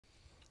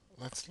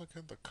Let's look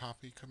at the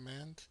copy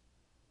command.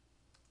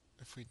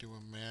 If we do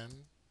a man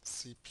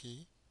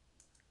cp,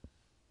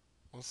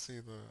 we'll see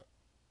the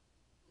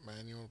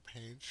manual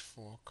page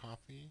for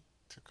copy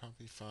to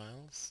copy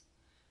files.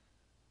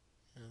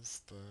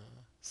 Here's the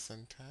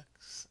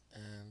syntax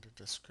and a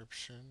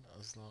description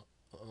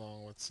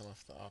along with some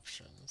of the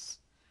options.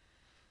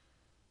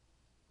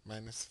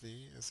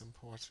 -v is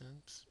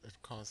important.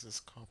 It causes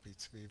copy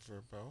to be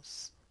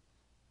verbose.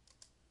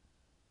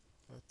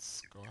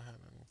 Let's go ahead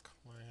and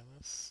clear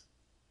this.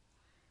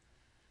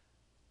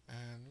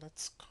 And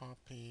let's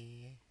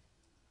copy.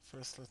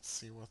 First, let's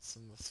see what's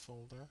in this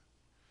folder.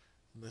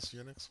 In this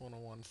Unix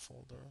 101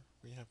 folder,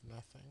 we have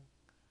nothing.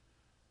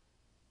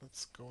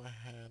 Let's go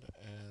ahead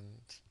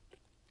and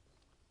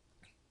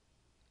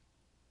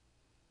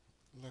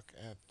look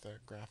at the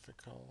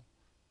graphical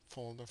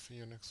folder for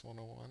Unix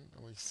 101,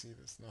 and we see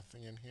there's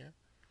nothing in here.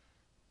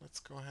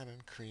 Let's go ahead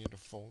and create a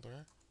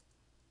folder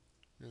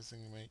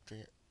using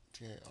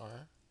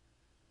make.dir.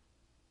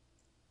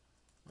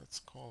 Let's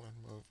call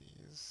it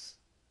movies.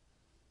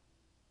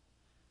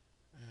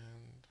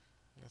 And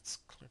let's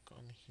click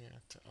on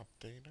here to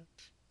update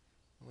it.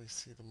 We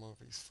see the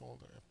movies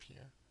folder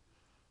appear.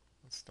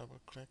 Let's double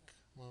click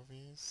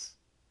movies.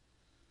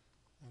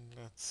 And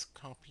let's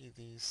copy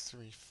these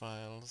three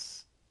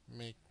files,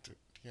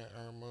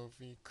 make.dir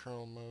movie,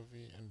 curl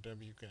movie, and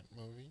wget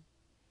movie.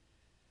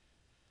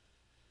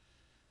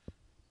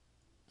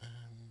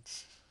 And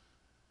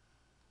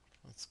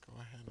let's go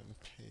ahead and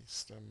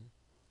paste them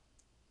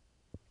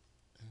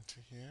into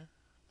here,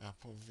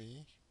 Apple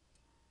V.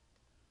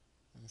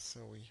 And so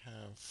we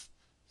have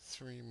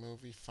three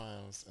movie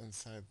files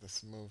inside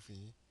this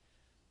movie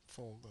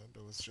folder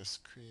that was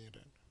just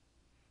created.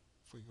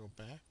 If we go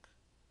back,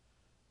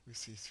 we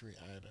see three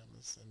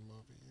items in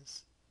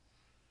movies.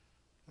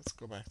 Let's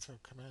go back to our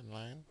command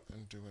line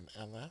and do an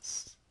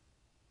ls.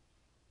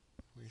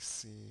 We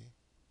see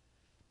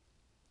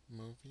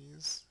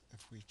movies.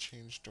 If we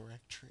change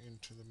directory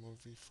into the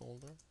movie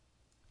folder,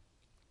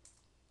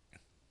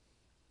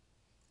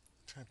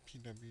 type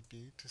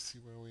pwd to see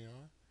where we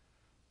are.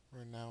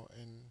 We're now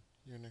in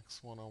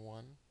Unix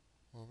 101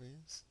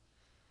 movies.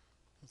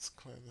 Let's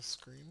clear the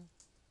screen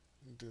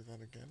and do that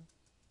again.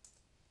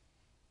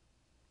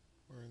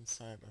 We're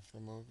inside of the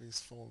movies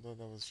folder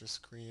that was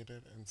just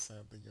created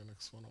inside the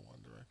Unix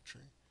 101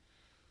 directory.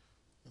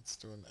 Let's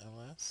do an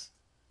ls,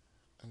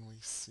 and we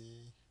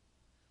see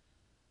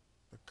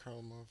the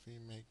curl movie,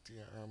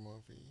 make.dir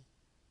movie,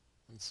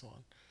 and so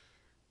on.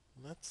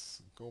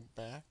 Let's go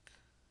back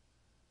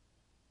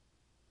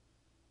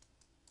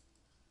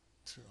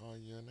to our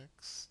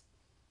Unix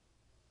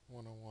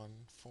 101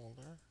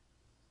 folder,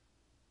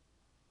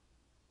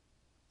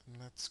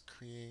 and let's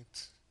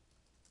create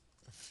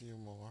a few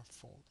more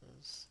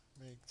folders.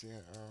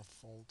 Make.dir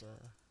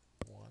folder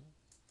 1,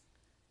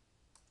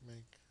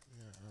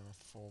 make.dir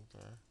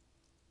folder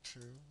 2,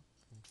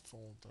 and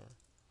folder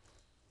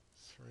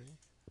 3.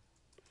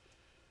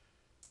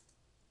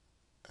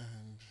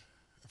 And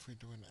if we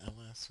do an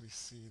ls, we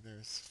see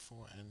there's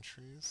 4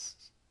 entries.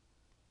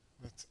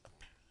 Let's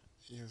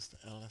use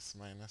the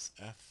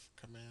ls-f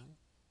command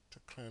to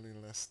clearly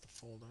list the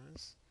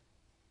folders.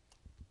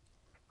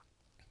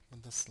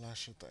 With the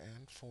slash at the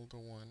end, folder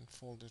 1,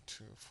 folder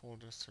 2,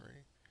 folder 3,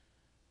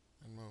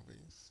 and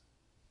movies.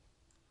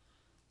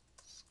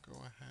 Let's go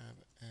ahead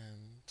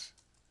and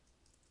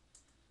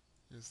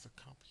use the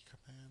copy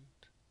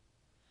command.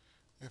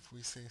 If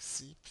we say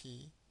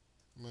cp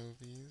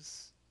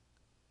movies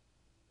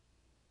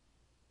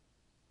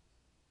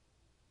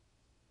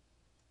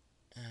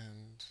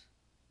and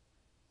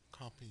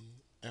copy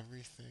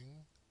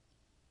everything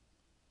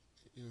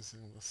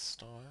using the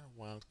star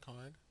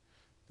wildcard,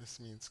 this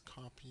means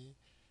copy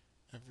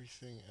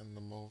everything in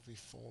the movie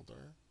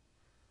folder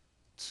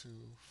to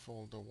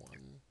folder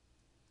 1.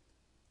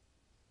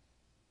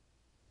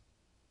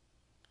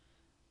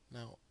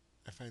 Now,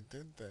 if I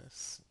did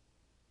this,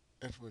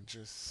 it would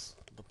just,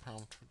 the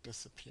prompt would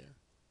disappear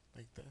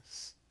like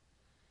this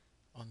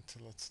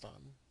until it's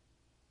done.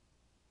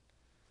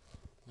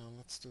 Now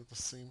let's do the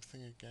same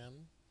thing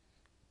again.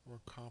 We're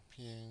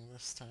copying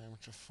this time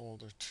to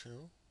folder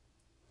 2.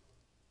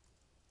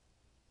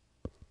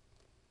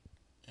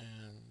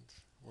 And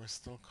we're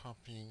still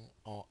copying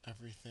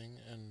everything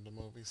in the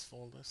movies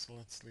folder, so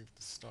let's leave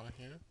the star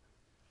here.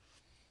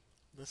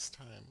 This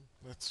time,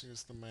 let's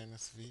use the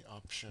 -v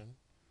option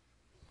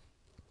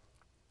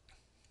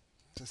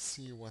to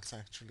see what's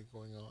actually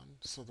going on,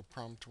 so the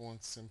prompt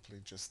won't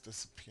simply just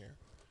disappear.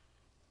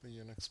 The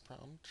Unix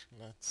prompt,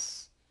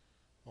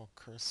 or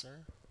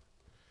cursor,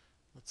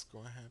 let's go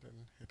ahead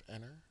and hit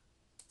enter.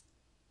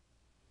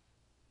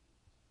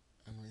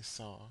 And we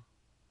saw,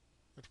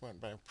 it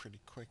went by pretty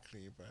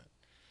quickly, but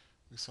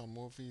we saw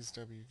movies,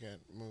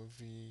 wget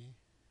movie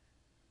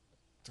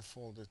to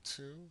folder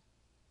 2,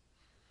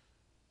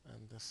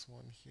 and this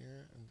one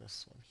here, and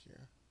this one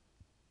here.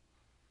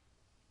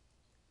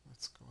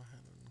 Let's go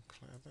ahead and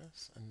clear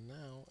this. And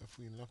now, if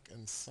we look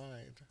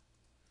inside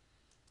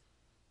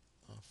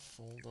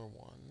folder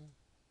 1,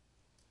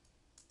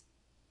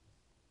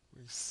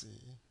 we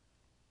see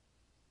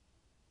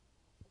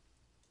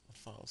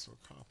files were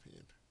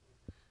copied.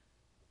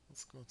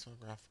 Let's go to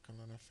a graphical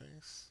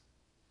interface.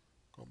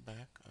 Go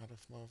back out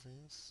of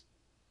movies.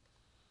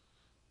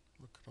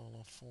 Look at all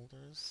our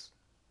folders.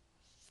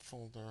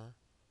 Folder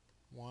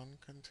 1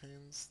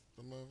 contains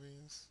the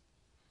movies.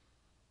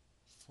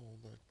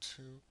 Folder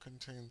 2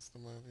 contains the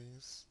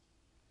movies.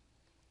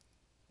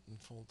 And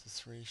folder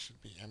 3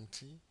 should be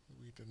empty.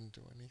 We didn't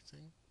do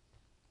anything.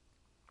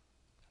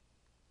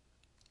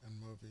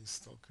 And movies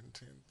still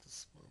contain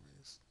this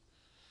movies.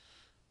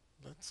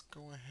 Let's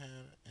go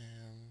ahead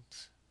and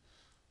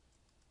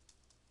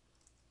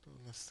do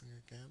listing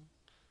again.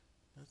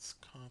 Let's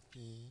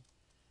copy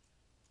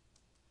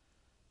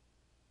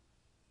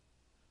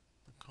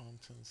the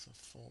contents of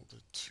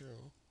folder 2.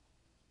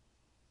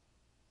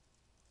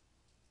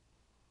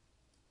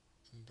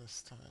 And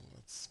this time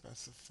let's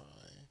specify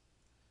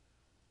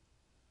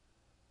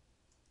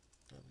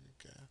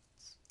wget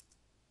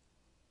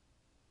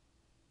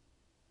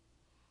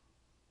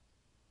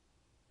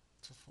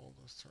to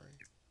folder 3.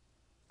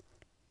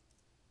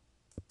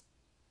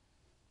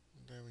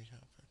 And there we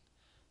have it.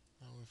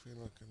 Now if we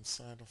look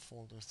inside of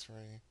folder 3,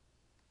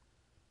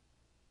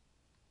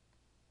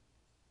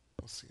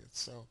 we'll see it.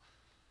 So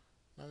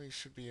now you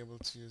should be able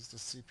to use the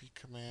cp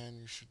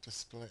command. You should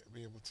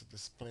be able to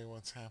display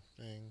what's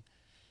happening.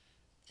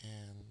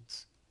 And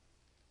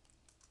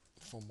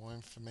for more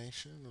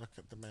information, look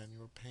at the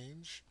manual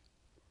page.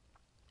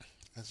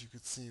 As you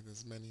can see,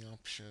 there's many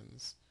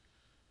options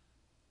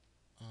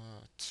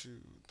to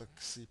the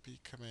cp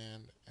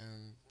command,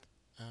 and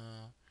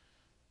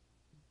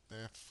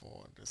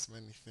therefore there's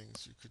many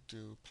things you could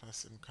do,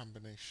 plus in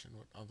combination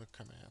with other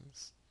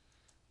commands.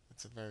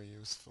 It's a very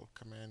useful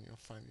command you'll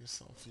find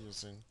yourself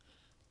using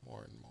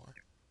more and more.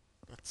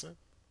 That's it.